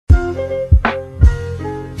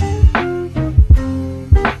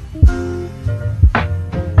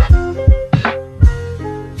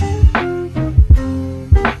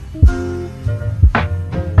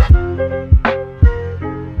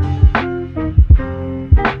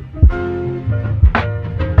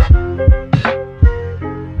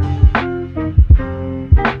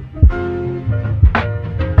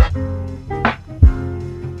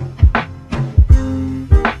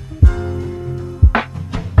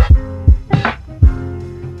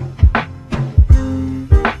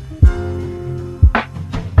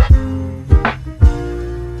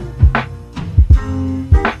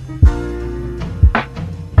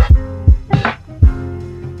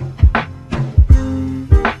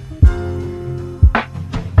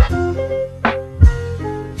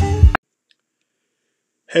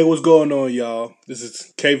Hey, what's going on, y'all? This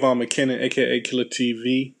is Kayvon McKinnon, aka Killer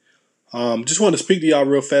TV. Just want to speak to y'all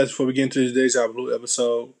real fast before we get into this Deja Blue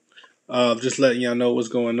episode. Just letting y'all know what's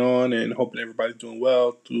going on and hoping everybody's doing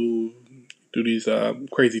well through these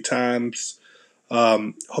crazy times.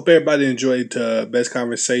 Hope everybody enjoyed Best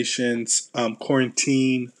Conversations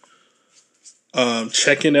quarantine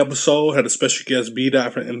check-in episode. Had a special guest B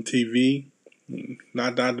Dot from MTV.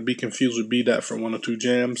 Not to be confused with B Dot from 102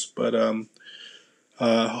 Jams, but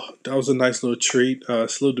that was a nice little treat.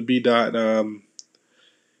 Salute to B Dot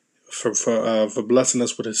for blessing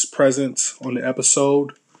us with his presence on the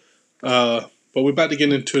episode. But we're about to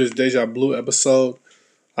get into this Deja Blue episode.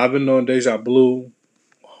 I've been knowing Deja Blue,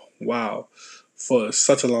 wow, for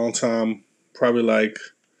such a long time, probably like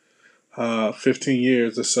 15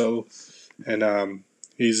 years or so, and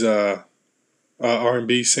he's a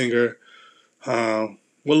R&B singer with a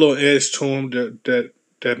little edge to him that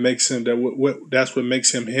makes him that's what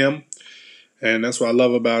makes him him, and that's what I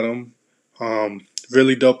love about him.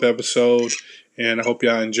 Really dope episode, and I hope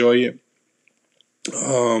y'all enjoy it.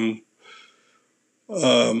 I'm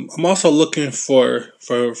also looking for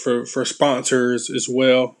sponsors as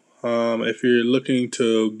well. If you're looking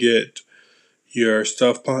to get your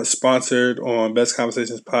stuff sponsored on Best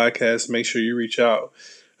Conversations podcast, make sure you reach out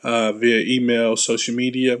via email, social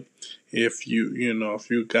media. If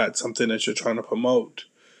you got something that you're trying to promote.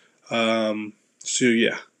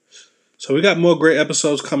 So we got more great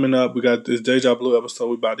episodes coming up. We got this Deja Blue episode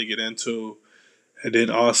we're about to get into. And then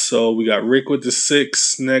also we got Rick with the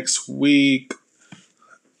Six next week.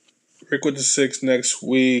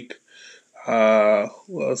 What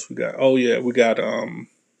else we got? Oh yeah, we got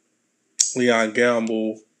Leon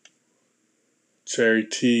Gamble, Cherry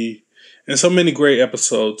T, and so many great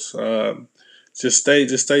episodes. Just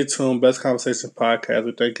stay tuned. Best Conversations podcast.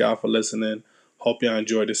 We thank y'all for listening. Hope y'all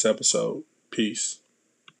enjoyed this episode. Peace.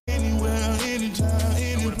 Best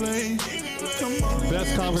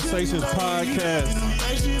Conversations podcast.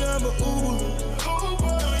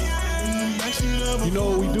 You know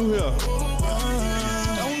what we do here?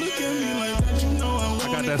 I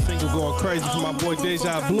got that single going crazy for my boy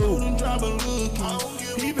Deja Blue.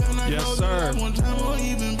 Yes, sir.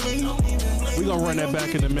 We gonna run that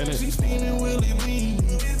back in a minute.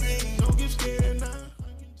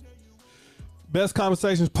 Best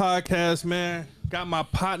Conversations podcast, man. Got my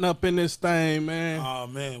partner up in this thing, man. Oh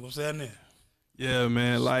man, what's happening? Yeah,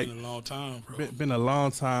 man. Like been a long time, bro. Been a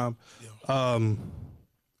long time. Yeah.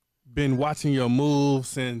 Been watching your moves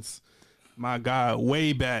since my God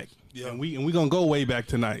way back. Yeah. And we gonna go way back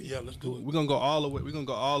tonight. Yeah, let's do it. We're gonna go all the way. We're gonna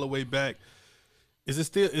go all the way back. Is it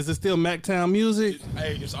still MacTown music?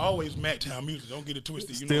 It's always MacTown music. Don't get it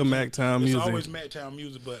twisted. You still know MacTown music. music. It's always MacTown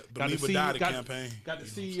music, but Believe or Die the campaign. Got the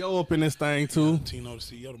CEO up in this thing too. Tino, the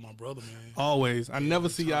CEO, to my brother, man. Always. I never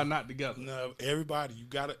see y'all not together. No, everybody. You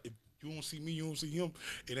gotta. If you don't see me, you don't see him.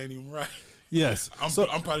 It ain't even right. Yes. I'm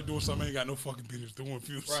probably doing something I ain't got no fucking business doing.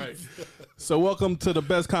 Right. So welcome to the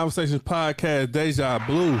Best Conversations podcast, Deja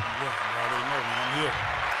Blue. Yeah, you already know, man. I'm here.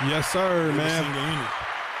 Yes, sir, man. Single unit.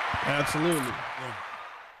 Absolutely. Yeah.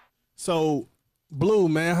 So, Blue,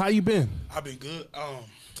 man, how you been? I've been good.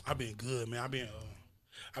 I've been good, man.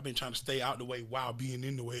 I've been trying to stay out the way while being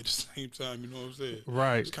in the way at the same time. You know what I'm saying?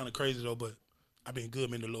 Right. It's kind of crazy though, but I've been good,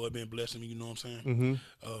 man. The Lord been blessing me. You know what I'm saying?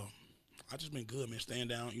 Mm-hmm. I just been good, man. Staying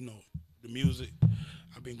down. You know, the music.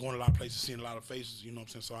 I've been going a lot of places, seeing a lot of faces. You know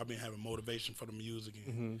what I'm saying? So I've been having motivation for the music,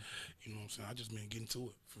 and you know what I'm saying. I just been getting to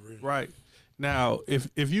it for real. Right. Now, if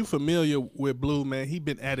you familiar with Blue, man, he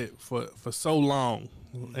been at it for so long,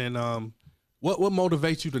 and what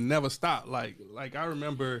motivates you to never stop? Like I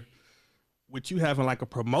remember with you having like a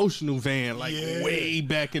promotional van, like way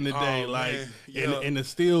back in the day, and to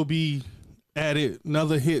still be at it,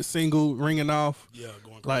 another hit single ringing off. Yeah,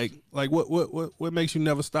 going crazy. Like what makes you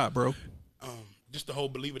never stop, bro? Just the whole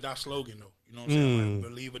Believe or Die slogan, though. You know what I'm saying? Like,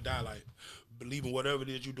 believe or die, like believe in whatever it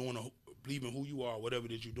is you're doing, or believe in who you are, whatever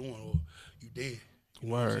it is you're doing, or you dead. You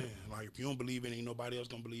know what I'm saying? Like if you don't believe in it, ain't nobody else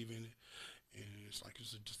gonna believe in it, and it's like you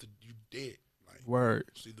dead. Like word.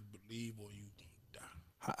 It's either believe or you die.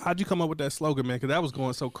 How'd you come up with that slogan, man? Because that was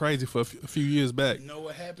going so crazy for a few years back. You know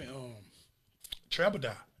what happened? Trap or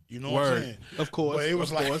die. You know Word. what I'm saying? Of course. But it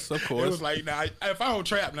was of course. It was like, nah, if I don't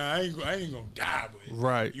trap now, I ain't gonna die. But,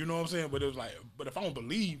 right. You know what I'm saying? But it was like, but if I don't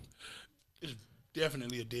believe, it's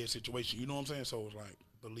definitely a dead situation. You know what I'm saying? So it was like,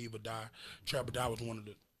 Believe or Die. Trap or Die was one of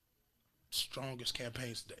the strongest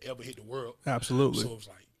campaigns that ever hit the world. Absolutely. So it was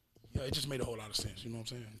like, yeah, it just made a whole lot of sense. You know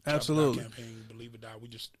what I'm saying? Absolutely. Trap or Die campaign, Believe or Die. We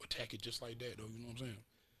just attack it just like that, though. You know what I'm saying?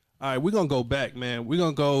 All right, we're gonna go back, man. We're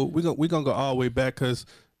gonna go all the way back because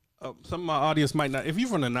some of my audience might not. If you're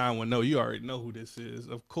from the 910, you already know who this is,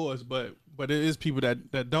 of course. But it is people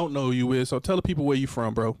that don't know who you is. So tell the people where you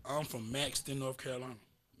from, bro. I'm from Maxton, North Carolina.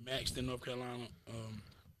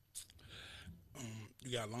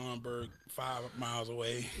 You got Longburg 5 miles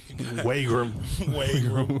away. Wagram,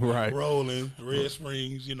 right? Rolling, Red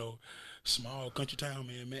Springs. Small country town,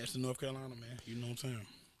 man. Maxton, North Carolina, man. You know what I'm saying?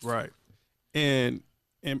 Right. And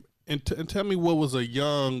tell me what was a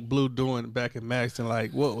young Blue doing back in Maxton?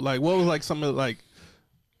 Like what was like some of like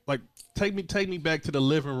take me back to the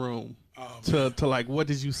living room. To like what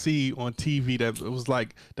did you see on TV that it was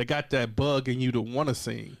like that got that bug in you to want to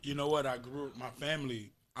sing? You know what? I grew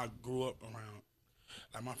up around,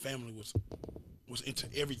 like, my family was into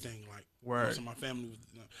everything. Like, most of my family was,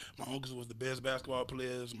 my uncles was the best basketball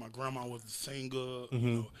players. My grandma was the singer.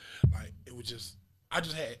 Like, it was just, I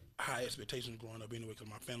just had high expectations growing up anyway because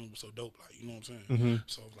my family was so dope. Like, you know what I'm saying?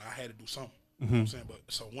 So like, I had to do something. You know what I'm saying? But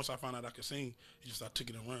so once I found out I could sing, I took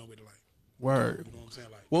it and ran with it. Like, word. You know what I'm saying?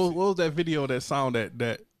 Like, what was that video, that song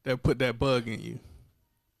that put that bug in you?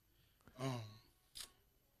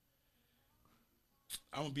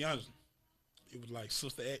 I'm gonna be honest. It was like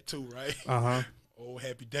Sister Act 2, right? Oh,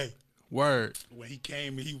 Happy Day. Word. When he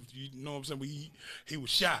came, you know what I'm saying? He was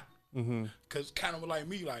shot. Cause kind of like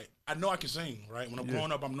me, like, I know I can sing, right? When I'm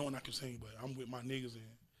growing up, I'm knowing I can sing, but I'm with my niggas and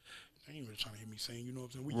they ain't really trying to hear me sing. You know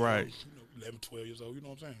what I'm saying? We right. Young, 11, 12 years old. You know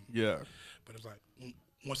what I'm saying? Yeah. But it's like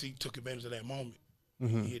once he took advantage of that moment, he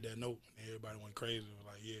hit that note, and everybody went crazy. It was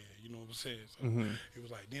like, yeah, you know what I'm saying? So it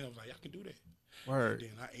was like, then I was like, I can do that. Word.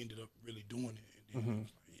 And then I ended up really doing it. And then I was like,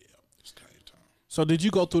 yeah, it's kind of time. So did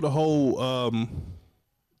you go through the whole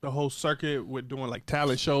circuit with doing like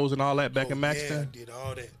talent shows and all that back in Maxton? Yeah, I did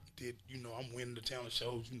all that. I'm winning the talent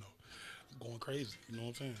shows. I'm going crazy. You know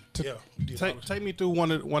what I'm saying? Take me through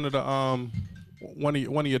one of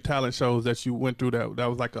your talent shows that you went through that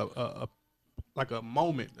was like a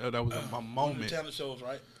moment. That was a moment. One of the talent shows,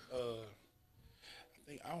 right?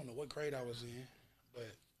 I don't know what grade I was in,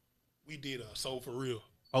 but we did a Soul for Real.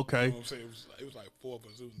 Okay. You know what I'm saying? It was like 4 of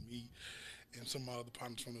us. It was me and some other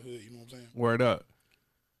partners from the hood. You know what I'm saying? Word up.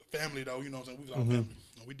 Family though, you know what I'm saying? We was all family.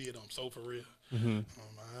 And we did Soul for Real. My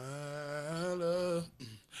love,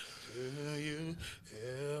 will you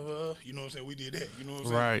ever? You know what I'm saying? We did that. You know what I'm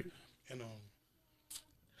saying? Right. And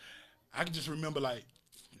I can just remember, like,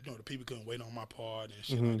 the people couldn't wait on my part and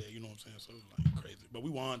shit like that. You know what I'm saying? So it was like crazy. But we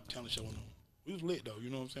won talent show. We was lit though. You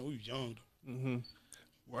know what I'm saying? We was young though.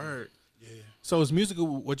 Word. Yeah. So is music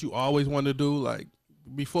what you always wanted to do? Like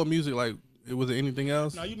before music, like was there anything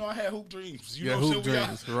else? No, I had hoop dreams. You know what I'm hoop saying?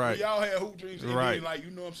 Dreams, right. We all had hoop dreams. And right. Then, like, you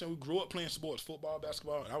know what I'm saying? We grew up playing sports, football,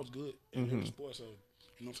 basketball. And I was good in sports. So,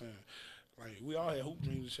 you know what I'm saying? Like, we all had hoop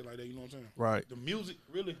dreams and shit like that. You know what I'm saying? Right. The music,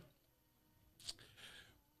 really,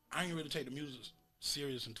 I didn't really take the music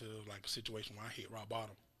serious until, like, a situation where I hit rock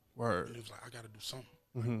bottom. Word. And it was like, I got to do something.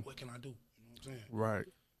 Like, what can I do? You know what I'm saying? Right.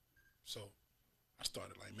 So, I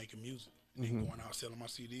started, like, making music. And then going out selling my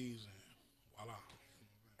CDs and voila.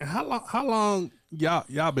 And how long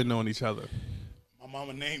y'all been knowing each other? My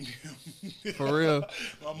mama named him. For real?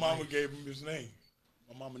 My mama gave him his name.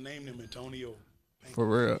 My mama named him Antonio. For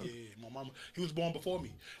real? Yeah, my mama. He was born before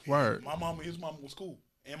me. Word. His mama was cool,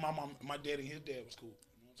 and my dad and his dad was cool.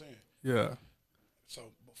 You know what I'm saying? Yeah.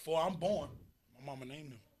 So before I'm born, my mama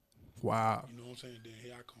named him. Wow. You know what I'm saying? Then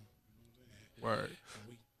here I come. You know what I'm saying? Word.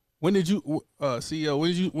 When did you, CEO?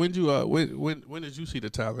 When did you see the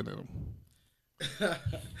talent in him?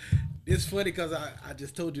 It's funny because I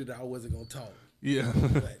just told you that I wasn't gonna talk. Yeah.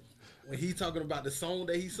 But when he talking about the song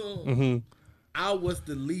that he sung, I was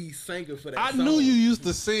the lead singer for that I song. knew you used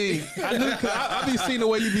to sing. I be seeing the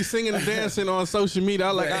way you be singing and dancing on social media.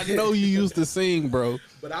 I know you used to sing, bro.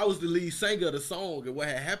 But I was the lead singer of the song, and what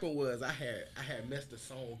had happened was I had messed the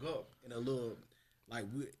song up in a little, like,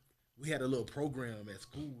 we had a little program at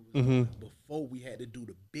school before we had to do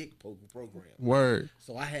the big program. Word.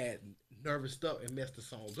 So I had nervous up and messed the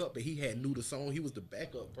song up, but he knew the song. He was the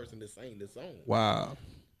backup person that sang the song. Wow.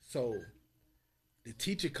 So the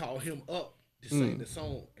teacher called him up to sing the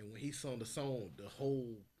song, and when he sung the song, the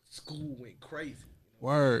whole school went crazy.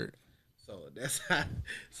 Word. So that's how.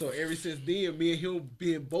 So ever since then, me and him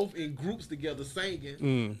being both in groups together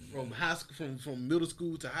singing from high school, from middle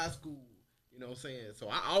school to high school. You know what I'm saying? So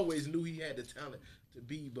I always knew he had the talent to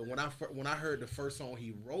be, but when I heard the first song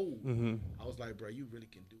he wrote, I was like, bro, you really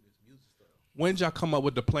can do this music stuff. When did y'all come up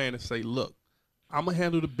with the plan to say, look, I'm gonna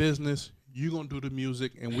handle the business, you gonna do the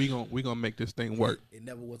music, and we gonna make this thing work? It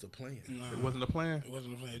never was a plan. It wasn't a plan. It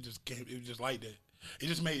wasn't a plan. It just came. It was just like that. It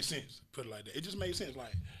just made sense. Put it like that. It just made sense.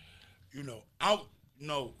 Like,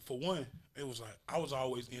 for one, it was like I was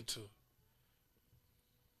always into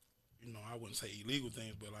you know, I wouldn't say illegal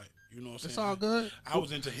things, but like, you know what I'm saying? It's all good. I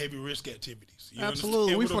was into heavy risk activities. You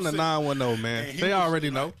Absolutely. We from the 910, man. They already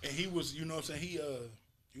know. And he was, you know what I'm saying?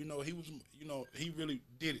 You know, he was, you know, he really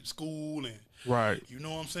did it. School and, right. You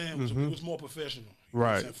know what I'm saying? It was more professional. You right.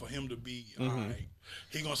 Know what I'm saying? For him to be, all right,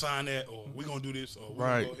 he going to sign that, or we going to do this, or we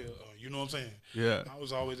going to go here. You know what I'm saying? Yeah. I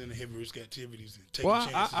was always into heavy risk activities and taking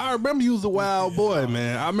chances. I remember you was a wild boy,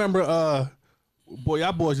 man. I remember, boy,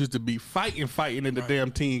 y'all boys used to be fighting in the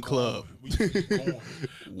damn teen club. We used to be going.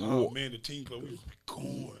 Oh, man, the teen club, we used to be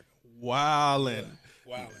going. Wildin'.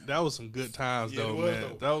 Wow. That was some good times, though, was, man.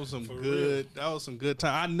 though. That was some For good. real. That was some good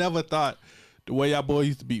time. I never thought the way y'all boys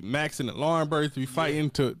used to be Maxing and Laurenburg used to be fighting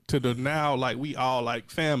to the now, like we all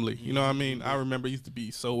like family. You know what I mean? I remember it used to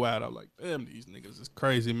be so wild. I'm like, damn, these niggas is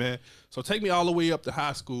crazy, man. So take me all the way up to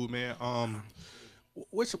high school, man.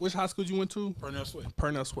 Which high school you went to? Purnell Sweat.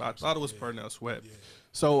 Purnell Sweat. I thought it was Purnell Sweat. Yeah.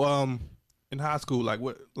 So in high school, like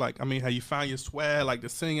what? Like I mean, how you find your swag, like the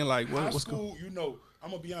singing, like what? High school, you know,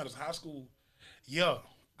 I'm gonna be honest. High school, yeah,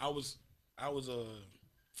 I was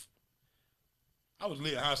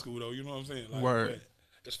lit in high school though. You know what I'm saying? Like, word.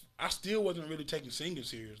 I still wasn't really taking singing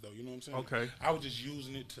serious though. You know what I'm saying? Okay. I was just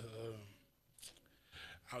using it to.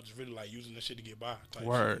 I was just really like using that shit to get by. Type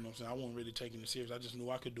word. Shit, you know what I'm saying? I wasn't really taking it serious. I just knew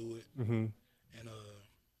I could do it. Mm-hmm. And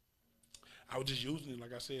I was just using it,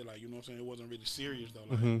 like I said, like, you know what I'm saying? It wasn't really serious though.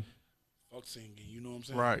 Like, fuck singing, you know what I'm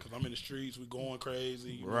saying? Right. Because I'm in the streets, we going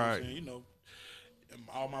crazy. You know right. what I'm saying? You know.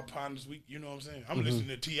 All my partners, you know what I'm saying? I'm listening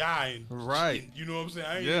to T.I. and right. And, you know what I'm saying?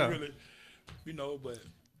 I ain't really, you know, but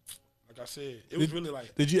like I said, it was really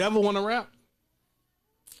like. Did you ever want to rap?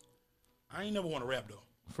 I ain't never want to rap though.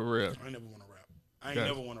 For real. I ain't never want to rap. I ain't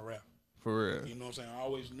never want to rap. For real. You know what I'm saying? I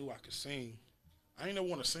always knew I could sing. I ain't never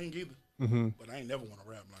want to sing either. But I ain't never want to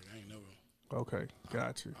rap. Like I ain't never. Okay,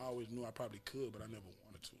 got you. I always knew I probably could, but I never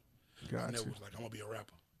wanted to. Got I never you. was like, I'm gonna be a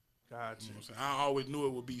rapper. Got you. You know what I'm saying? I always knew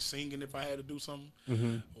it would be singing if I had to do something,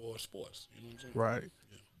 or sports. You know what I'm saying? Right.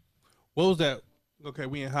 Yeah. What was that? Okay,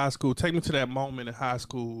 we in high school. Take me to that moment in high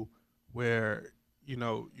school where you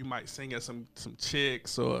know you might sing at some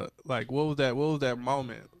chicks or like what was that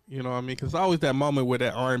moment? You know what I mean? Because it's always that moment where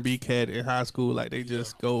that R&B cat in high school, like they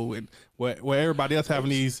just go and where everybody else having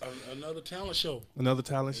these another talent show. Another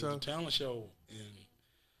talent show. A talent show, and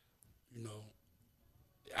you know,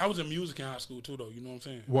 I was in music in high school too, though. You know what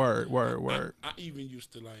I'm saying? Word. I even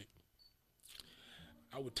used to like.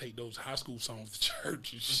 I would take those high school songs to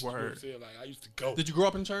church. And shit, word. You know what I'm saying? Like I used to go. Did you grow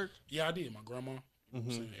up in church? Yeah, I did. My grandma. You know what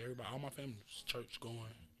I'm saying? Everybody, all my family was church going.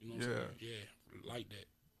 You know what I'm saying? Yeah, like that.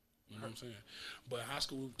 You know what I'm saying? But high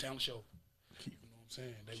school talent show. You know what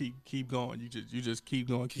I'm saying? Keep going. You just keep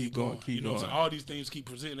going. You know what I'm saying? All these things keep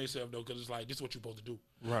presenting themselves though, because it's like this is what you're supposed to do.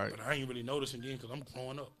 Right. But I ain't really noticing then because I'm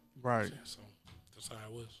growing up. Right. You know so that's how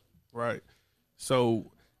it was. Right. So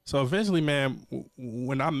eventually, man,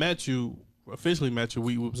 when I officially met you,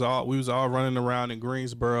 we was all running around in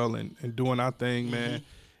Greensboro and doing our thing, man.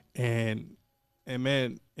 And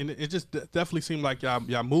man, and it just definitely seemed like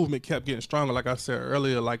y'all movement kept getting stronger. Like I said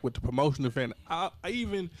earlier, like with the promotion event, I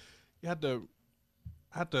even had to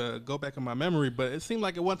go back in my memory, but it seemed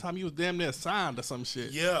like at one time you was damn near signed or some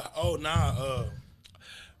shit. Yeah. Oh, nah.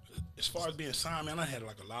 As far as being signed, man, I had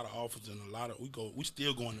like a lot of offers and we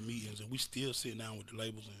still going to meetings and we still sitting down with the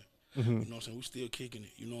labels and you know what I'm saying. We still kicking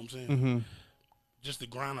it. You know what I'm saying. Just the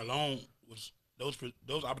grind alone was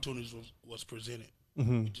those opportunities was presented.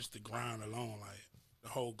 Just the grind alone, like the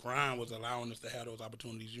whole grind was allowing us to have those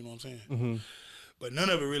opportunities. You know what I'm saying. But none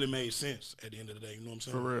of it really made sense at the end of the day. You know what I'm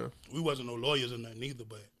saying? For real. We wasn't no lawyers or nothing either,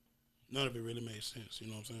 but none of it really made sense. You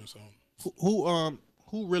know what I'm saying? So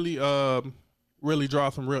who really draw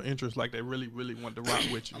some real interest, like they really wanted to rock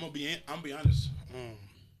with you? I'm gonna be honest.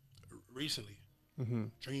 Recently,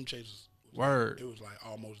 Dream Chasers. Word. It was like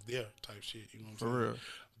almost there type shit. You know what I'm For saying? real.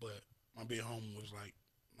 But my big homie was like,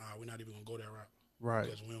 nah, we're not even gonna go that route. Right.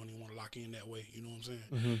 Because we don't even want to lock in that way. You know what I'm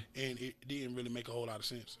saying? And it didn't really make a whole lot of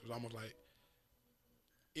sense. It was almost like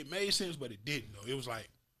it made sense, but it didn't though. It was like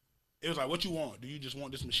what you want. Do you just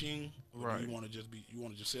want this machine? Or right. do you want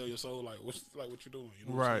to just sell your soul? Like what you doing?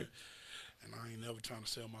 You know right. What I'm saying? And I ain't never trying to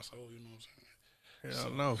sell my soul, you know what I'm saying?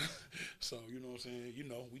 Hell no. So, you know what I'm saying? You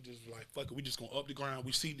know, we just like, fuck it, we just gonna up the grind.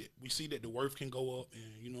 We see that the worth can go up and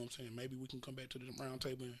you know what I'm saying? Maybe we can come back to the round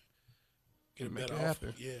table and get a better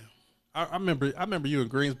offer. Yeah. I remember you in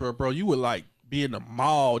Greensboro, bro. You would like be in the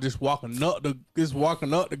mall just walking up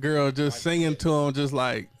the girl, just like singing to them just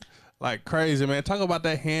like crazy, man. Talk about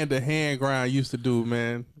that hand to hand grind you used to do,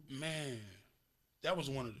 man. Man, that was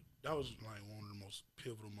like one of the most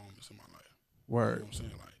pivotal moments in my life. Word. You know what I'm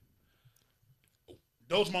saying? Like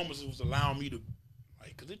those moments was allowing me to,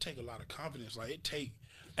 like, cause it take a lot of confidence. Like it take,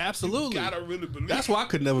 Absolutely. You gotta really believe. That's why I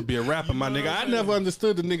could never be a rapper, my know nigga. what I I'm never saying?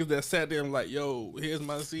 understood the niggas that sat there and like, yo, here's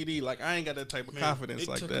my CD. Like, I ain't got that type of confidence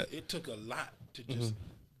like that. It took a lot to just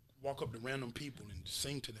walk up to random people and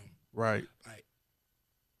sing to them. Right. Like,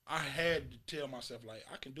 I had to tell myself, like,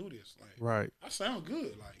 I can do this. Like, Right. I sound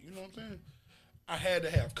good. Like, you know what I'm saying? I had to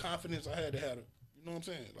have confidence. I had to have, you know what I'm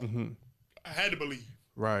saying? Like, I had to believe.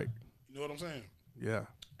 Right. You know what I'm saying? Yeah.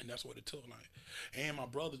 And that's what it took. Like, and my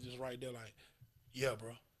brother just right there, like, yeah, bro.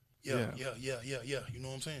 Yeah. You know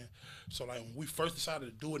what I'm saying? So like when we first decided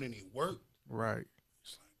to do it and it worked, Right.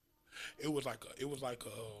 it was like a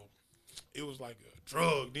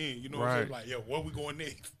drug then. You know what I'm saying? Right. Like, yo, where we going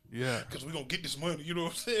next? Yeah. Because we gonna get this money. You know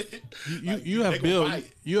what I'm saying? You Like, have they gonna built buy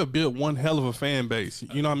it. you have built one hell of a fan base.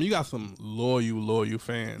 You know what I mean? You got some loyal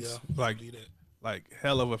fans. Yeah, Like believe that. like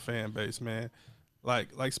hell of a fan base, man.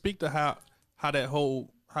 Like speak to how that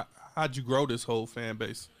whole how'd you grow this whole fan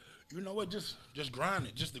base? You know what? Just grind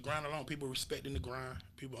it. Just the grind alone. People respecting the grind.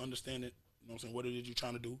 People understanding, you know what I'm saying, what it is you're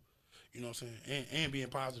trying to do. You know what I'm saying? And being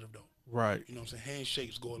positive though. Right. You know what I'm saying?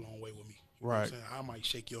 Handshakes go a long way with me. You know Right. what I'm saying? I might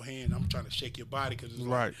shake your hand. I'm trying to shake your body because it's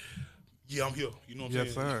Right. like, yeah, I'm here. You know what I'm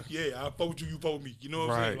Yes, saying? sir. Yeah, I vote you, you vote me. You know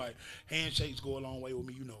what I'm saying? Right. Like, handshakes go a long way with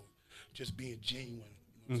me, you know. Just being genuine.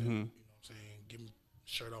 You know what I'm saying? You know what I'm saying? Give me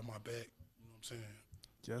shirt off my back. You know what I'm saying?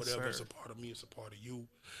 Yes, Whatever sir. is a part of me, it's a part of you.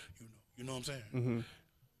 You know what I'm saying?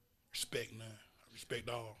 Respect none. I respect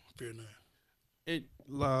all. Fear none. It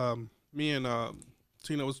me and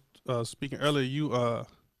Tina was speaking earlier. You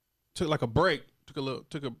took like a break.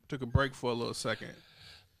 Took a break for a little second.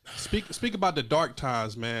 Speak about the dark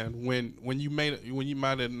times, man. When you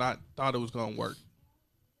might have not thought it was gonna work.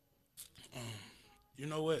 You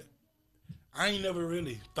know what? I ain't never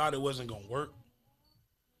really thought it wasn't gonna work.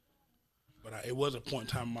 But it was a point in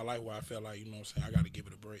time in my life where I felt like, you know what I'm saying, I got to give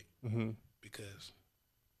it a break. Because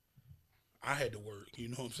I had to work, you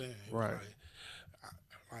know what I'm saying? It was Right.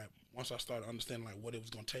 Like once I started understanding like what it was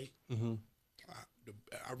gonna take,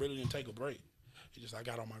 I really didn't take a break. It just I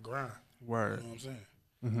got on my grind. Word. You know what I'm saying?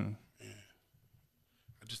 And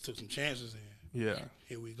I just took some chances and Yeah.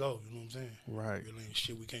 here we go. You know what I'm saying? Right. Really ain't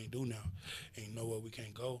shit we can't do now. Ain't nowhere we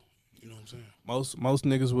can't go. You know what I'm saying? Most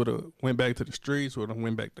niggas would have went back to the streets, would have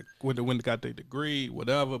went back to would have got their degree,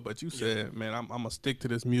 whatever. But you said, man, I'm gonna stick to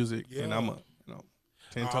this music, and Yeah. I'm a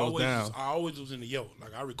 10 toes down. I always was in the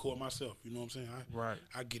like I record myself. You know what I'm saying? Right.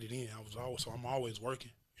 I get it in. I'm always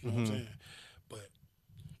working. You know what I'm saying? But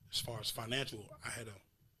as far as financial, I had to,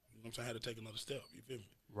 you know what I'm saying? I had to take another step. You feel me?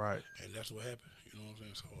 Right. And that's what happened. You know what I'm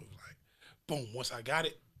saying? So it was like, boom. Once I got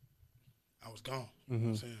it, I was gone. You know what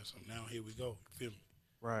I'm saying? So now here we go. You feel me?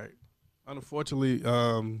 Right. Unfortunately,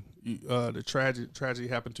 the tragedy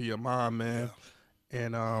happened to your mom, man.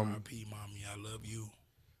 And R.I.P. Mommy, I love you.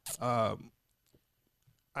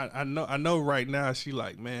 I know right now she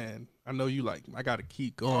like, man, I know you like, I gotta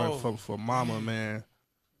keep going for mama, man.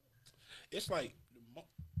 It's like,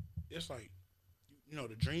 you know,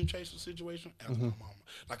 the dream chaser situation after my mama.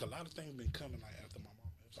 Like a lot of things been coming like after my mama.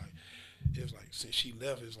 It's like since she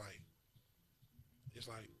left, it's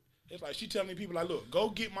like she telling people like, look, go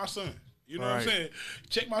get my son. You know what I'm saying?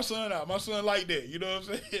 Check my son out. My son like that. You know what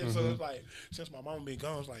I'm saying? So it's like since my mama been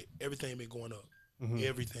gone, it's like everything been going up.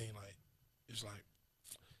 Everything like it's like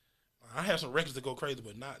I have some records that go crazy,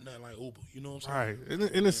 but not nothing like Uber. You know what I'm saying?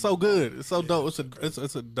 Right. And it's so good. It's so dope.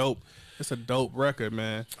 It's a dope record,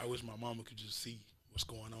 man. I wish my mama could just see what's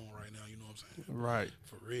going on right now. You know what I'm saying? Right.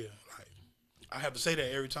 For real. Like I have to say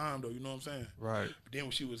that every time though. You know what I'm saying? Right. But then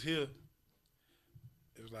when she was here,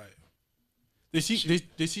 it was like, Did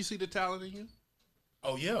she see the talent in you?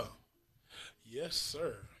 oh yeah, yes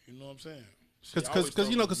sir. You know what I'm saying? She always Because told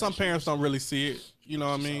me because some make sure parents don't really see it. You know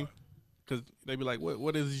what I She saw mean? it. Because they be like,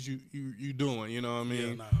 what is it you doing? You know what I Yeah,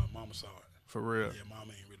 mean? nah, mama saw it. For real. Yeah,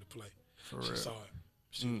 mama ain't really play. For She real. saw it.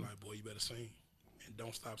 She was like, boy, you better sing and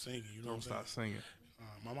don't stop singing. You know Don't what I'm stop saying? singing.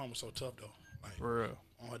 My mom was so tough though. Like For real.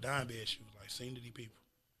 on her dying bed, she was like, sing to these people.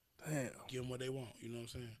 Damn. Give them what they want. You know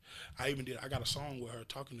what I'm saying? I got a song with her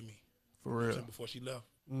talking to me. For You know what I'm real. saying, before she left.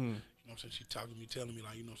 You know what I'm saying? She talking to me, telling me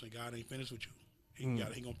like, you know what I'm saying, God ain't finished with you.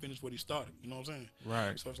 He gonna finish what he started. You know what I'm saying?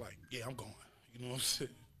 Right. So it's like, yeah, I'm going. You know what I'm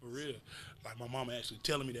saying? For real. Like my mama actually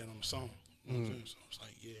telling me that on the song. You know what I'm saying? So it's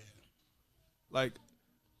like, yeah. Like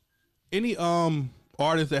any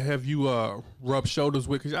artists that have you rubbed shoulders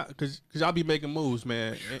with, cause y'all be making moves,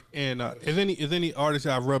 man. And is any artists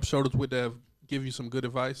I've rubbed shoulders with that have give you some good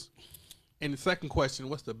advice? And the second question,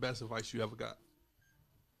 what's the best advice you ever got?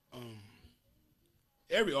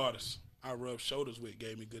 Every artist I rubbed shoulders with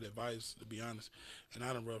gave me good advice, to be honest. And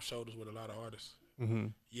I done rubbed shoulders with a lot of artists.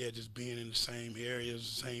 Yeah, just being in the same areas,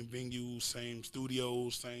 same venues, same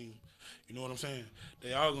studios, same. You know what I'm saying?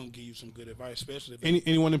 They all gonna give you some good advice, especially if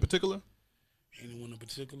Anyone in particular? anyone in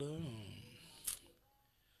particular.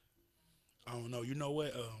 I don't know. You know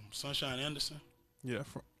what? Sunshine Anderson. Yeah,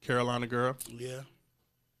 Carolina girl. Yeah.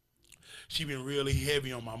 She been really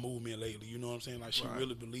heavy on my movement lately. You know what I'm saying? Like she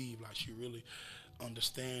really believe, like she really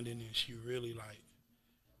understanding, and she really like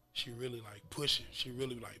pushing. She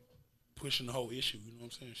really like pushing the whole issue. You know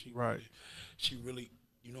what I'm saying? She really,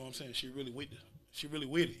 you know what I'm saying? She really with it. She really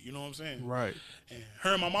with it. You know what I'm saying? Right. And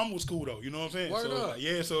her and my mama was cool though. You know what I'm saying? Word so up. like,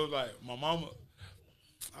 yeah, so like my mama,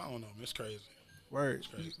 I don't know, it's crazy. Word.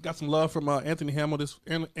 Got some love from Anthony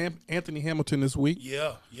Hamilton this week.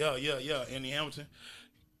 Yeah. Andy Hamilton,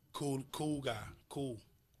 cool guy, cool.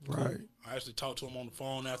 Right. I actually talked to him on the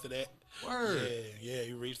phone after that. Word. Yeah.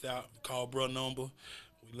 He reached out, called bro number.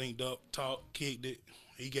 We linked up, talked, kicked it.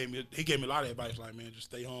 He gave me a lot of advice, like, man, just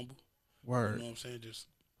stay humble. Word. You know what I'm saying? Just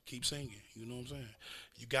keep singing. You know what I'm saying?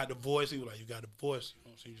 You got the voice. He was like, you got the voice. You know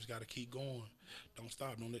what I'm saying? You just got to keep going. Don't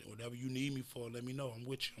stop. Don't let whatever you need me for. Let me know. I'm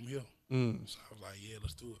with you. I'm here. So I was like, yeah,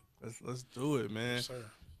 let's do it. Let's do it, man. Yes, sir.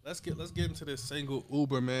 Let's get into this single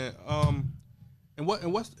Uber, man. And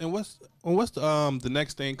what's the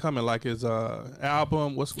next thing coming? Like his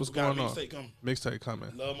album? What's going on? Mixtape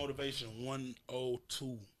coming. Love Motivation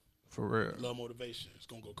 102. For real. Love Motivation. It's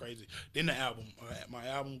gonna go crazy. Then the album. My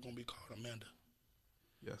album gonna be called Amanda.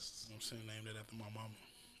 Yes. You know what I'm saying? Named it after my mama.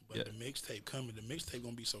 But the mixtape coming. The mixtape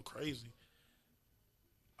gonna be so crazy.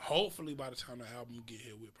 Hopefully by the time the album get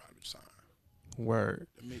here, we'll probably sign. Word.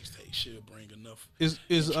 The mixtape should bring enough. Is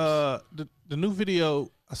the new video?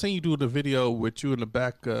 I seen you do the video with you in the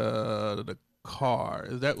back of the car.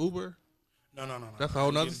 Is that Uber? No. That's a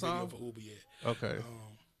whole nother song. For Uber yet. Okay.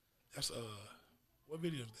 That's what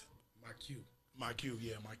video is that? My Q.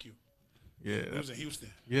 Yeah, My Q. Yeah. He was in Houston.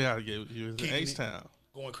 Yeah, he was in H-Town.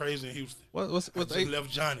 Going crazy in Houston. What's I just left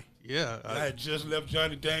Johnny. Yeah. I had just left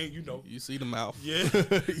Johnny. Dang, you know. You see the mouth. Yeah.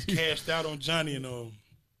 Cashed out on Johnny, and the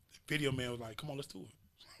video man was like, "Come on, let's do it."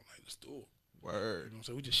 So I was like, "Let's do it." Word. You know,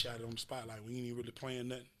 so we just shot it on the spot. Like we ain't even really playing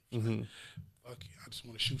nothing. Mm-hmm. Fuck it. I just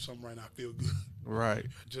want to shoot something right now. I feel good. Right.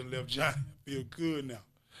 I just left Johnny. I feel good now.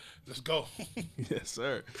 Let's go. Yes,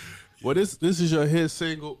 sir. Well, this is your hit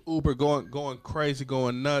single, Uber, going crazy,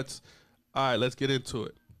 going nuts. All right, let's get into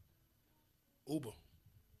it. Uber.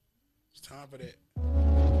 It's time for that.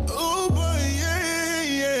 Uber,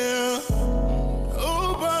 yeah.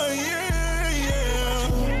 Uber, yeah.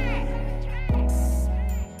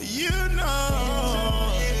 You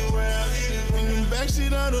know. In the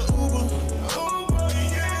backseat of the Uber.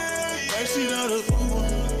 Backseat of the Uber.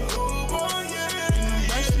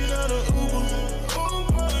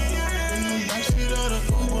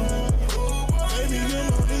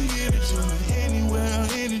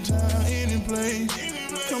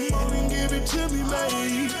 Come on and give it to me,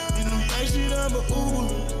 babe. In the backseat of a Uber.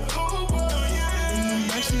 In the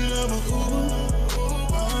backseat of a Uber.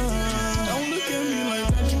 Don't look at me like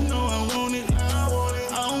that, you know I want it. I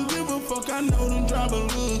don't give a fuck, I know them driver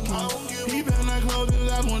looking. He better not close his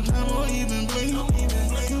eyes one time or even blink.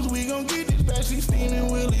 Cause we gon' get this backseat steaming,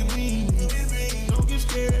 will it be? Don't get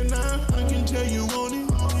scared now, I can tell you want it.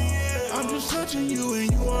 I'm just touching you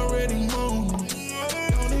and you already moaning.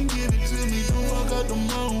 Give it to me, don't fuck up the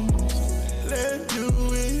moment. Let's do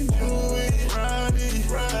it, ride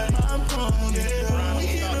it, I'm on it. We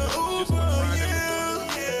in the Uber,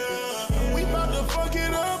 yeah. We bout to fuck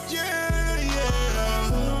it up,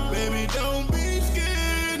 yeah. Baby, don't be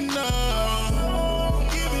scared, no.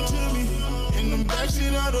 Give it to me in the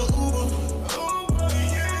backseat of the Uber.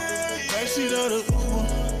 Backseat of the Uber.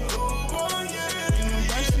 In the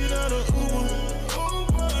backseat of the Uber.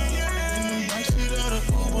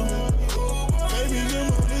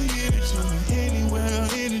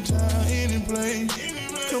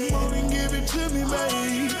 Come on and give it to me,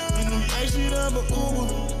 babe. In the backseat of a Uber.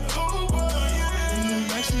 In the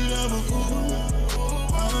backseat of a Uber.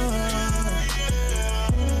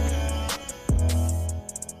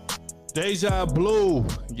 Deja Blue,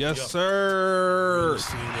 yes, sir. Really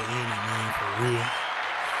sing the ending, man, for real.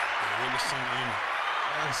 They really sing the ending.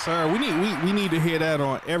 Yes, sir. We need to hear that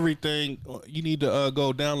on everything. You need to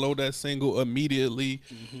go download that single immediately,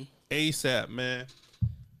 ASAP, man.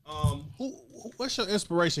 What's your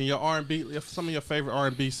inspiration? Your R&B, some of your favorite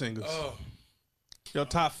R&B singers. Your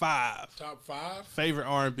top 5. Top 5 favorite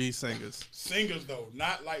R&B singers. Singers though,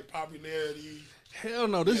 not like popularity. Hell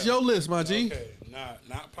no, this is your list, my G. Okay,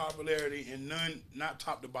 not popularity and none, not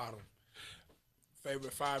top to bottom.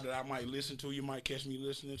 Favorite 5 that I might listen to, you might catch me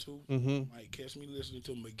listening to. Might catch me listening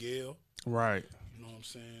to Miguel. Right. You know what I'm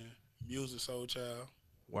saying? Music Soul Child,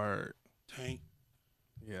 Word. Tank.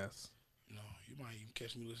 Yes. You know, you might even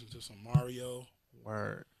catch me listening to some Mario.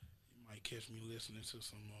 Word. You might catch me listening to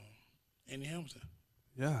some Andy Hamilton.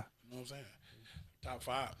 Yeah. You know what I'm saying? Top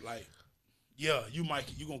 5, like, yeah, you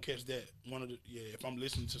gonna catch that one of the if I'm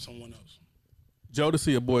listening to someone else.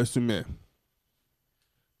 Jodeci or Boyz II Men?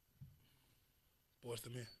 Boyz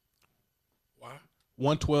II Men. Why?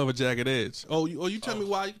 112 or Jagged Edge? Oh, you tell me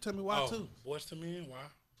why. You can tell me why too. Boyz II Men. Why?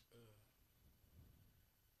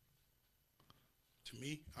 To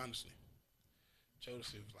me, honestly, Jodeci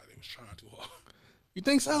was like they was trying too hard. You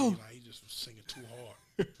think so? Like, he just was singing too hard.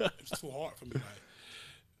 It was too hard for me. Like,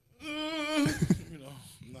 you know,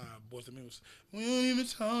 nah. Boyz II Men was. We don't even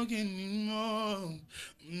talk anymore.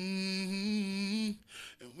 And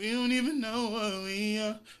we don't even know what we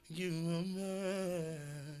are. You know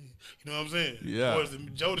what I'm saying? Yeah.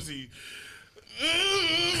 Jodeci.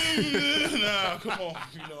 Nah, come on.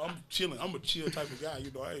 You know, I'm chilling. I'm a chill type of guy.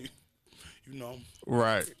 You know, you know.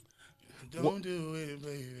 Right. Don't do it,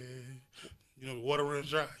 baby. You know, the water runs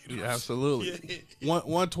dry. You know Absolutely.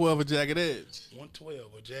 112 or Jagged Edge?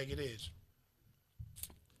 112 or Jagged Edge.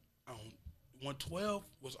 112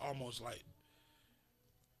 was almost like,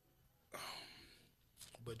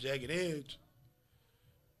 but Jagged Edge,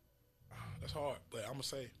 that's hard. But I'm gonna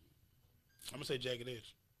say Jagged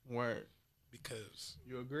Edge. Word. Because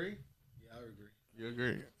you agree? Yeah, I agree. You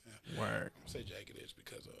agree? Yeah. Word. I'm gonna say Jagged Edge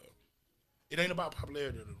because it ain't about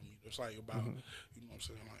popularity to me. It's like about you know what I'm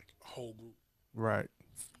saying, like a whole group. Right.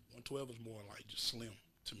 112 is more like just Slim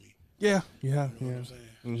to me. Yeah. You know what I'm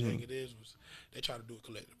saying? Jagged Edge was they try to do it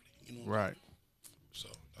collectively. You know what I'm saying? So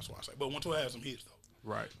that's why I say. But 112 had some hits though.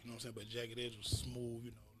 Right. You know what I'm saying? But Jagged Edge was smooth.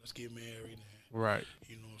 You know, let's get married. And, right.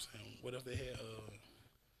 You know what I'm saying? What else they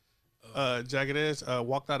had? Jagged Edge,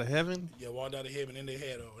 Walked Out of Heaven. Yeah, Walked Out of Heaven. And they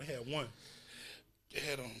had one. They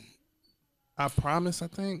had I Promise. I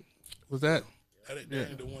think was that. They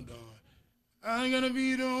had the one. I ain't gonna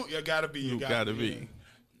be the one. You gotta be. You gotta be.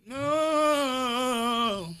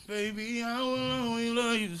 No, baby, I will only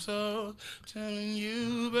love you so. Telling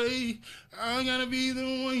you, baby, I gotta be the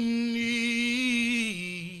one you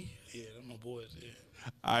need. Yeah, that's my boys. Yeah.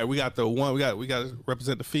 All right, we got the one. We got to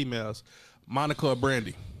represent the females. Monica or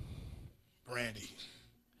Brandy? Brandy.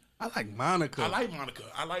 I like Monica. I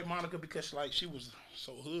like Monica because she was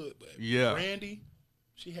so hood, but yeah. Brandy,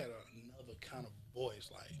 she had another kind of voice.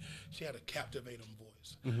 Like she had a captivating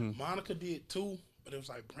voice. Monica did too. But it was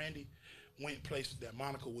like Brandy went places that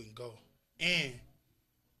Monica wouldn't go. And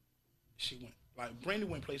Brandy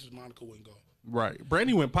went places Monica wouldn't go. Right.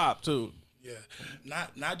 Brandy went pop too. Yeah.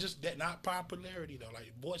 Not just that, not popularity though,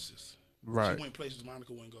 like voices. Right. She went places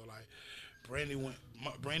Monica wouldn't go. Like Brandy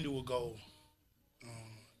would go,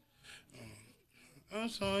 I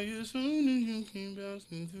saw you soon as you came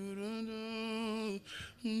bouncing through the door.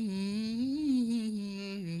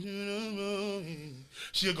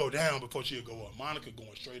 She'll go down before she'll go up. Monica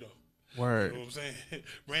going straight up. Word. You know what I'm saying?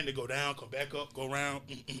 Brandy go down, come back up, go around,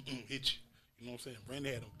 hit you. You know what I'm saying?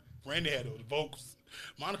 Brandy had those vocals.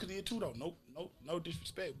 Monica did too though. No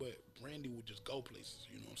disrespect, but Brandy would just go places.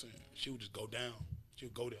 You know what I'm saying? She would just go down. She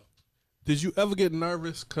would go there. Did you ever get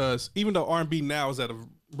nervous? Because even though R&B now is at a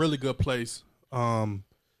really good place,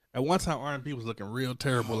 at one time R&B was looking real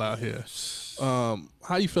terrible out here.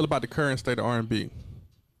 How you feel about the current state of R&B?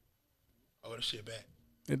 Oh, that shit back.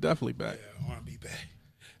 It definitely back. Yeah, R&B back.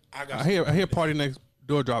 I hear Party Next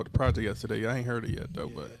Door dropped the project yesterday. I ain't heard it yet though,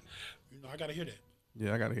 but you know I gotta hear that.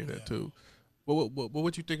 Yeah, I gotta hear that too. But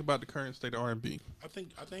what you think about the current state of R&B? I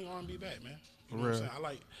think R&B back, man. You know what I'm saying? I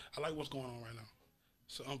like what's going on right now.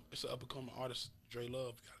 So it's an up and coming artist, Dre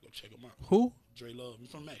Love. You gotta go check him out. Who? Dre Love.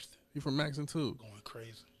 He's from Maxton. He from Maxton too. Going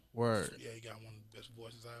crazy. Word. Yeah, he got one of the best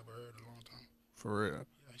voices I ever heard in a long time. For real.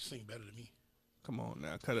 Yeah, he sing better than me. Come on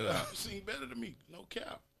now, cut it out. He sing better than me. No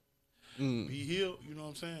cap. B Hill, you know what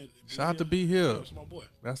I'm saying? Shout out to B Hill. That's my boy.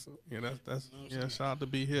 That's you know shout out to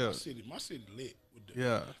B Hill. My city lit with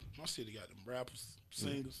my city got them rappers,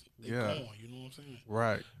 singers, they going, you know what I'm saying?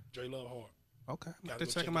 Right. Dre Love hard. Okay. To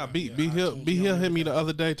check him out. B Hill hit me the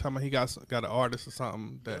other day talking about he got an artist or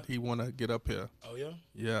something that he wanna get up here. Oh yeah?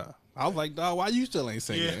 Yeah. I was like, dog, why you still ain't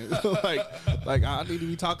singing? Yeah. like I need to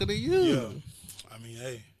be talking to you. Yeah. I mean,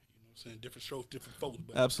 hey, saying different strokes, different folks.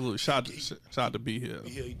 But absolutely, shout out to B Hill.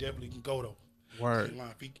 B Hill, he definitely can go though. Word.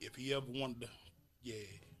 If he ever wanted to,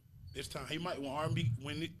 this time he might want R&B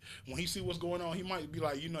when he see what's going on, he might be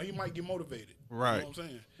like, he might get motivated. Right. You know what I'm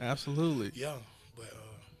saying? Absolutely. Yeah,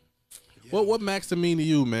 but what Maxton mean to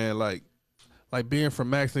you, man? Like being from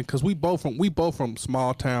Maxton, because we both from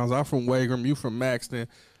small towns. I'm from Wagram, you from Maxton.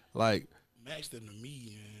 Like Maxton to me,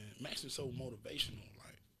 man, Maxton's so motivational.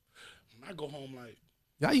 Like I go home like,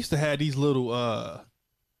 Y'all used to have these little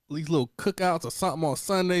cookouts or something on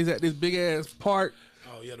Sundays at this big ass park.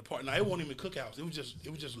 oh yeah, the part. No, it wasn't even cookouts. It was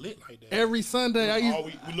just lit like that. Every Sunday,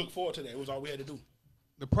 We look forward to that. It was all we had to do.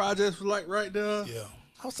 the projects was like right there. Yeah.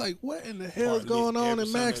 I was like, what in the hell is Part going lit. on Every in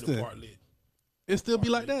Sunday, Maxton? the part lit. It still be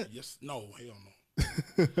like Lit. that? Yes. No. Hell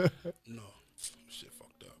no. No. Shit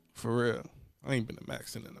fucked up. For real. I ain't been to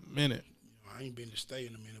Maxton in a minute. I ain't been to stay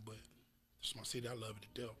in a minute, but it's my city. I love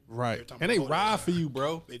it to death. Right. Every time And I they go there, ride it's for like- you,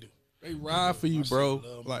 bro. They do. They ride for you, My city bro.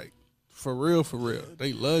 love me. Like, for real, for real.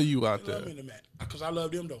 They love you out They there. love me in the mat because I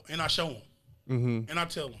love them though, and I show them, and I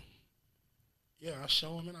tell them. Yeah, I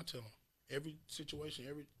show them and I tell them every situation,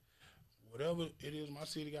 whatever it is my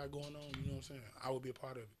city got going on. You know what I'm saying? I would be a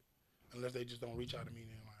part of it, unless they just don't reach out to me.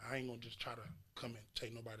 Then like I ain't gonna just try to come and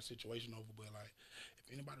take nobody's situation over. But like,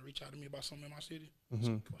 if anybody reach out to me about something in my city, it's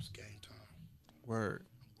game time. Word.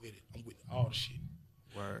 I'm with all the shit.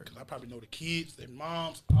 Word. Cause I probably know the kids, their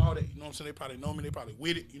moms, all that. You know what I'm saying? They probably know me. They probably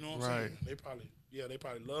with it. You know what I'm saying? They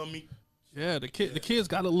probably love me. Yeah, the kids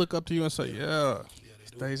got to look up to you and say, yeah,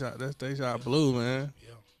 they do. that's Deja Blue, man. Yeah.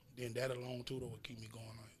 Then that alone too though would keep me going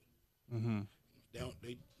like. They you know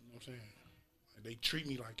what I'm saying? Like, they treat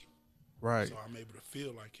me like it. Right. So I'm able to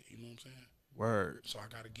feel like it. You know what I'm saying? Word. So I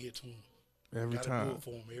gotta get to them. Every Gotta time. do it for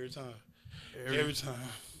them every time. Every time.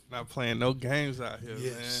 Not playing no games out here,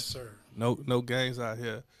 Yes, man. sir. No games out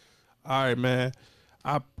here. All right, man.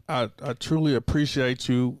 I truly appreciate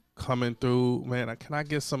you coming through, man. Can I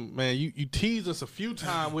get some, man? You teased us a few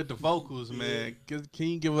times with the vocals, man. Can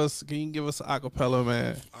you give us an acapella,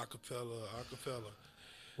 man? Acapella.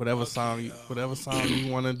 Whatever song you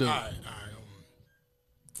want to do. All right.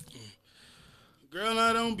 Girl,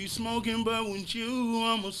 I don't be smoking, but with you,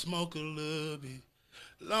 I'ma smoke a little bit.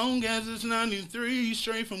 Long as it's 93,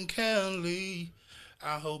 straight from Cali.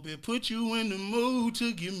 I hope it put you in the mood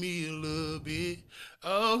to give me a little bit.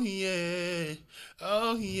 Oh yeah,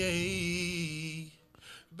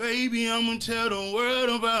 baby, I'ma tell the world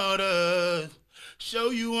about us. Show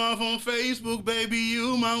you off on Facebook, baby,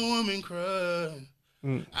 you my woman crush.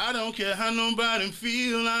 I don't care how nobody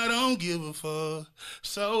feel, I don't give a fuck.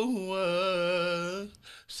 So what?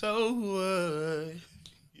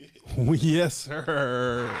 Yes,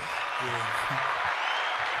 sir.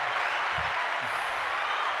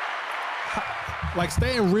 Like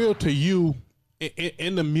staying real to you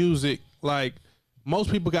in the music, like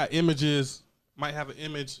most people got images, might have an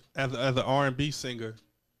image as an R&B singer,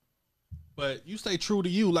 but you stay true to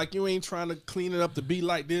you. Like you ain't trying to clean it up to be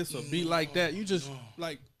like this or be like that. You just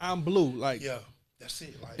like I'm blue, like Yeah, that's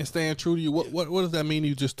it. Like and staying true to you. What does that mean?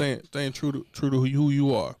 You just staying true to who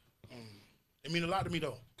you are. it mean a lot to me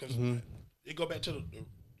though, because it go back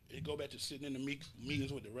to sitting in the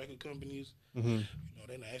meetings with the record companies. You know,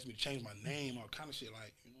 they done asked me to change my name, all kind of shit.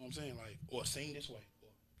 Like, you know what I'm saying? Like, or sing this way, or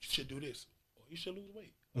you should do this, or you should lose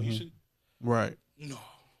weight, or you should. Right. No, you know what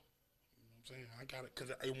I'm saying? I got it because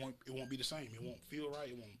it won't be the same. It won't feel right.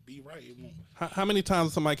 It won't be right. It won't. How many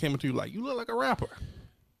times somebody came up to you like you look like a rapper?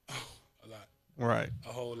 A lot, Right.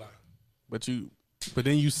 a whole lot. But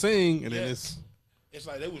then you sing and then Yeah. it's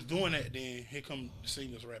like they was doing that. Then here come the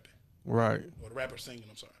singers rapping, right. or the rapper singing.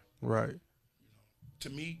 I'm sorry. Right. To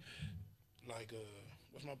me, like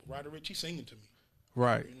what's my Ryder Rich? He's singing to me.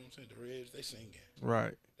 Right. You know what I'm saying? The Reds, they singing.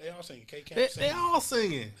 Right. They all singing. K-Camp They singing. all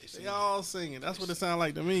singing. They singing. all singing. That's what it sounds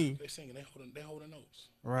like to me. They singing. They holding notes.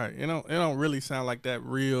 Right. It don't really sound like that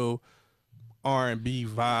real R&B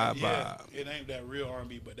vibe. Yeah, it ain't that real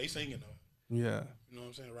R&B, but they singing though. Yeah. You know what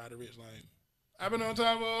I'm saying? Ryder Rich like, I've been on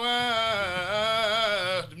top of a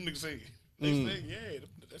while. Them niggas singing. They sing. Yeah,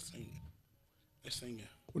 they singing. They singing.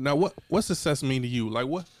 Now what success mean to you? Like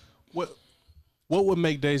what would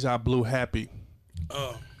make Deja Blue happy?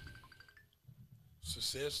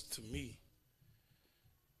 Success to me.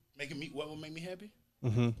 What would make me happy?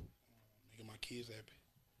 Mm-hmm. Making my kids happy.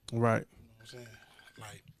 Right. You know what I'm saying?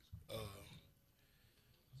 Like,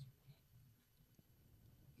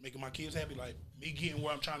 making my kids happy, like me getting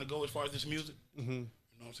where I'm trying to go as far as this music. You know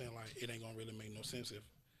what I'm saying? Like, it ain't gonna really make no sense if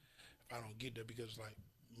I don't get there, because like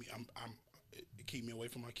me, it keep me away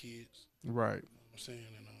from my kids. Right. You know what I'm saying?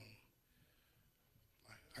 And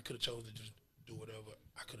like, I could have chose to just do whatever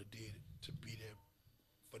I could have did to be there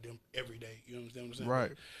for them every day. You understand what I'm saying? Right.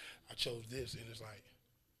 But I chose this, and it's like,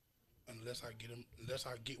 unless I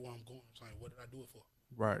get where I'm going, it's like, what did I do it for?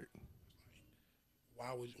 Right.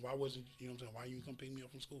 Why wasn't, you know what I'm saying? Why you come pick me up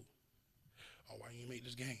from school? Or why you ain't make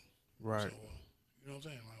this game? Right. So, you know what I'm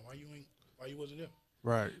saying? Like, why you wasn't there?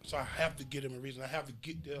 Right. So I have to give them a reason. I have to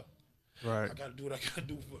get there. Right. I got to do what I got to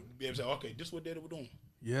do to be able to say, okay, this is what Daddy was doing.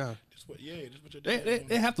 Yeah. This what your They, dad they doing.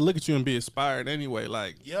 they have to look at you and be inspired anyway.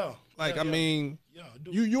 Like Yeah. I yeah. mean, Yeah,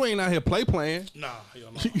 dude. you ain't out here playing. Nah,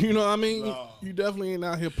 hell no. You know what I mean? No. You definitely ain't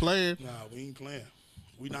out here playing. Nah, we ain't playing.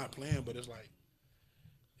 We not playing, but it's like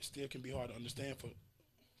it still can be hard to understand for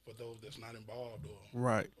those that's not involved or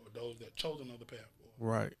Right. those that chose another path. Or,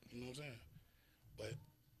 Right. You know what I'm saying? But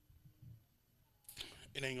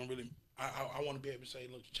it ain't gonna really. I want to be able to say,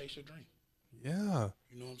 look, chase your dream. Yeah.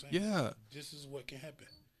 You know what I'm saying? Yeah. This is what can happen.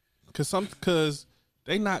 Cause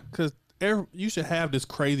you should have this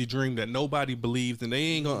crazy dream that nobody believes and they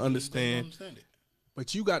ain't gonna They understand. don't understand it.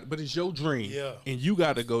 But it's your dream. Yeah. And you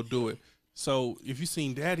gotta go do it. So if you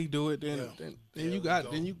seen daddy do it, then Yeah. then There you we got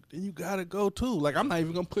go. then you gotta go too. Like I'm not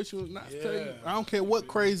even gonna put you not tell you. Yeah. I don't care what's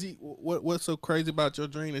so crazy about your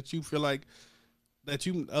dream that you feel like that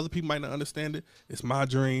you other people might not understand it. It's my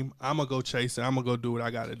dream. I'm gonna go chase it. I'm gonna go do what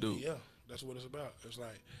I gotta do. Yeah, that's what it's about. It's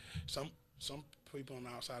like some people on the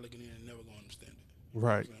outside looking in and never gonna understand it. You know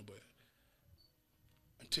what I'm Right. saying? But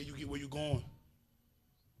until you get where you're going,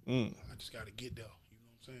 Mm. I just gotta get there. You know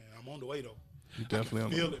what I'm saying? I'm on the way though. You definitely I on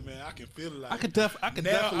can the feel it, man. I can feel it. Like I could definitely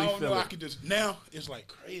now, I don't feel know. it. I could just now. It's like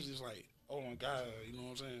crazy. It's like, oh my god. You know what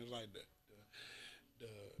I'm saying? It's like the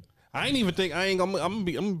I ain't even think I'm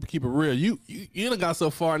gonna keep it real. You done got so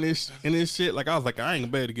far in this shit. Like I was like, I ain't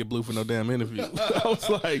gonna be able to get Blue for no damn interview. I was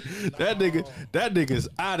like, that nigga's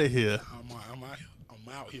out of here. I'm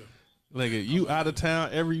out here. Nigga, you out of town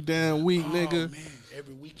every damn week, Oh nigga. man,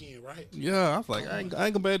 every weekend, right? Yeah, I was like, I ain't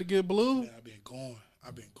gonna be able to get Blue. Man, I've been going.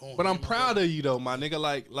 But I'm Man, my proud brother. of you though, my nigga.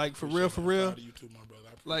 Like for real, I'm proud of you too, my brother.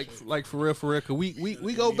 I appreciate it. Like for real, cause we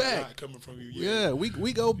It go mean a back. lot coming from you. Yeah, we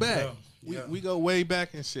go back. Yeah. We go way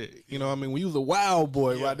back and shit. You know what I mean? When you was a wild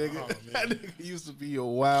boy, Yeah. my nigga. Oh, That man. nigga used to be a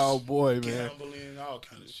wild boy, man. Gambling, all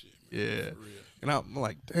kind of shit. Man. Yeah. For real. And I'm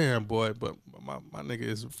like, damn boy, but my nigga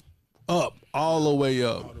is up, all the way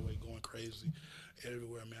All up. the way going crazy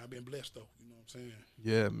everywhere, man. I've been blessed though. You know what I'm saying?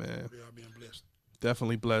 Yeah, man. Yeah, I've been blessed.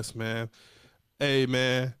 Definitely blessed, man. Hey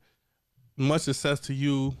man, much success to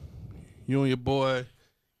you and your boy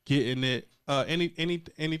getting it.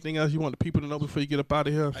 Anything else you want the people to know before you get up out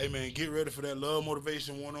of here? Hey man, get ready for that Love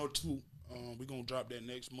Motivation 102. We're gonna drop that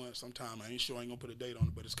next month sometime. I ain't sure, I ain't gonna put a date on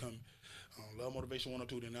it, but it's coming. Love Motivation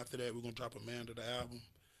 102. Then after that, we're gonna drop Amanda the album.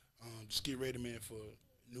 Just get ready, man, for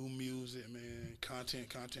new music, man. Content.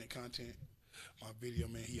 My video,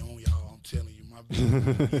 man, he on y'all. I'm telling you, my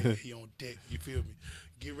video, yeah, he on deck. You feel me?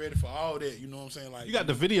 Get ready for all that. You know what I'm saying? Like You got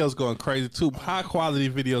the videos going crazy too. High quality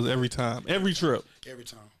videos every time, every trip. every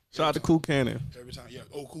time. Shout out to Cool Cannon. Every time, yeah.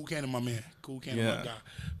 Oh, Cool Cannon, my man. Cool Cannon, Yeah. my guy.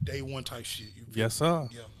 Day one type shit. You feel Yes, me? sir.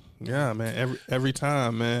 Yeah. Yeah, man. Every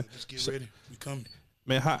time, man. Just get ready. We coming.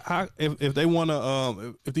 Man, how if they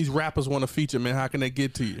wanna if these rappers wanna feature, man, how can they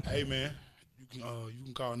get to you? Hey man, you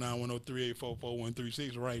can call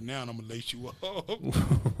 910-384-4136 right now, and I'm gonna lace you up.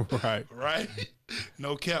 Right. Right?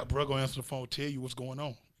 No cap, bro. Gonna answer the phone, tell you what's going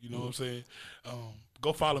on. You know what I'm saying?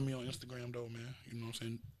 Go follow me on Instagram though, man. You know what I'm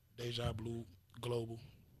saying? Deja Blue Global.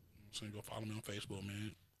 So go follow me on Facebook,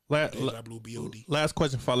 man. Deja Blue BOD. Last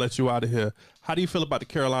question before I let you out of here. How do you feel about the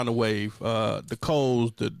Carolina wave? The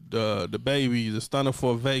Coles, the Babies, the Stunner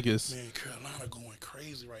for Vegas. Man, Carolina going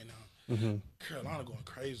crazy right now. Carolina going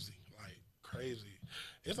crazy, like crazy.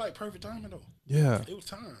 It's like perfect timing though. Yeah. It was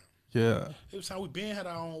time. Yeah. It was time. We been had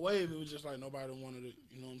our own wave. It was just like nobody wanted to.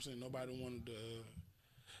 You know what I'm saying? Nobody wanted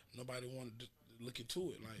to look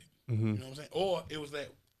into it. Like you know what I'm saying? Or it was that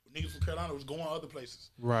niggas from Carolina was going other places,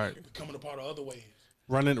 Right. becoming a part of other waves.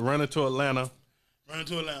 Running to Atlanta, Running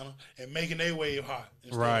to Atlanta and making their wave hot.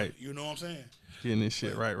 instead. Right. You know what I'm saying? getting this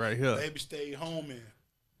shit right here. Baby stayed home and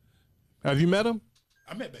Have you met him?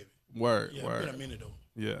 I met Baby. Word, Yeah, it's been a word. minute though.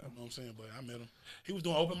 Yeah. You know what I'm saying? But I met him. He was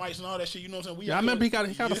doing open mics and all that shit. You know what I'm saying? Yeah, I remember he got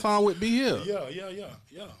a song with B Hill. Yeah.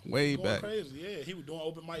 Way Going back. crazy. Yeah, he was doing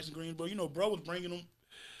open mics in Greensboro. You know, bro was bringing them.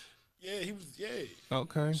 Yeah, he was. Yeah.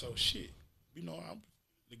 Okay. So shit, you know,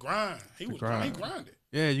 the grind. He grind. He grinded.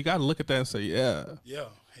 Yeah, you got to look at that and say, yeah, Yeah, hell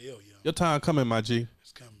yeah, your time coming, my G.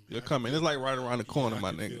 it's coming. Man. You're coming. It's like right around the corner, my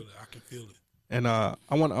I can nigga. feel it. I can feel it. And I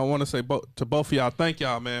want to say to both of y'all, thank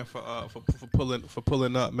y'all, man, for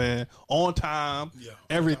pulling up, man, on time, Yeah, on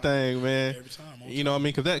everything, man. Every time, on You know what I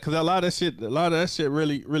mean? Because a lot of that shit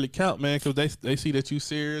really count, man. Because they see that you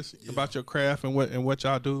serious about your craft and what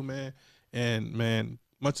y'all do, man. And man,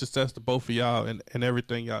 much success to both of y'all and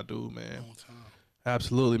everything y'all do, man. On time.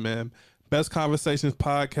 Absolutely, man. Best Conversations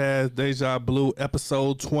Podcast, Deja Blue,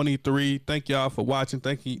 episode 23. Thank y'all for watching.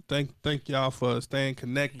 Thank y'all for staying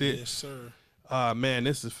connected. Yes, sir. Man,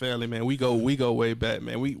 this is family, man. We go way back,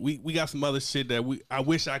 man. We got some other shit that I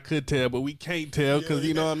wish I could tell, but we can't tell because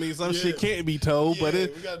you know what I mean. Some shit can't be told, we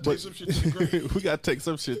gotta take some shit to the grave. We gotta take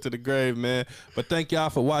some shit to the grave, man. But thank y'all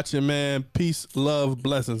for watching, man. Peace, love,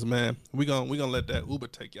 blessings, man. We gonna let that Uber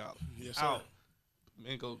take y'all out,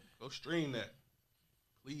 man. Go stream that,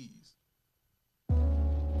 please.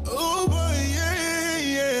 Oh boy,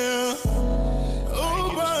 yeah. Oh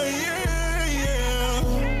boy, yeah.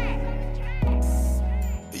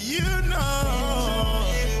 You know,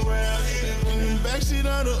 in the backseat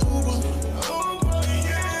of the Uber. Oh boy,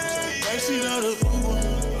 yeah. Backseat of the Uber.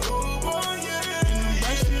 Oh boy, yeah. In the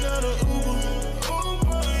backseat of the Uber. Oh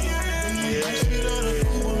boy, yeah. In the backseat of the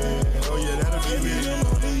Uber. Oh yeah, that'll be me.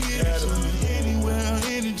 Anywhere,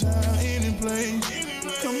 anytime, any place.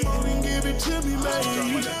 Come on and give it to me, baby.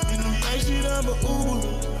 In the backseat of a Uber.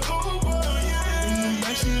 Oh boy, yeah. In the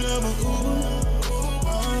backseat of a Uber.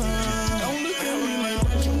 Don't look at me like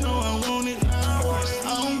that, you know I want it now. I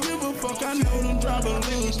don't give a fuck, I know them drivers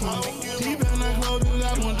lose me.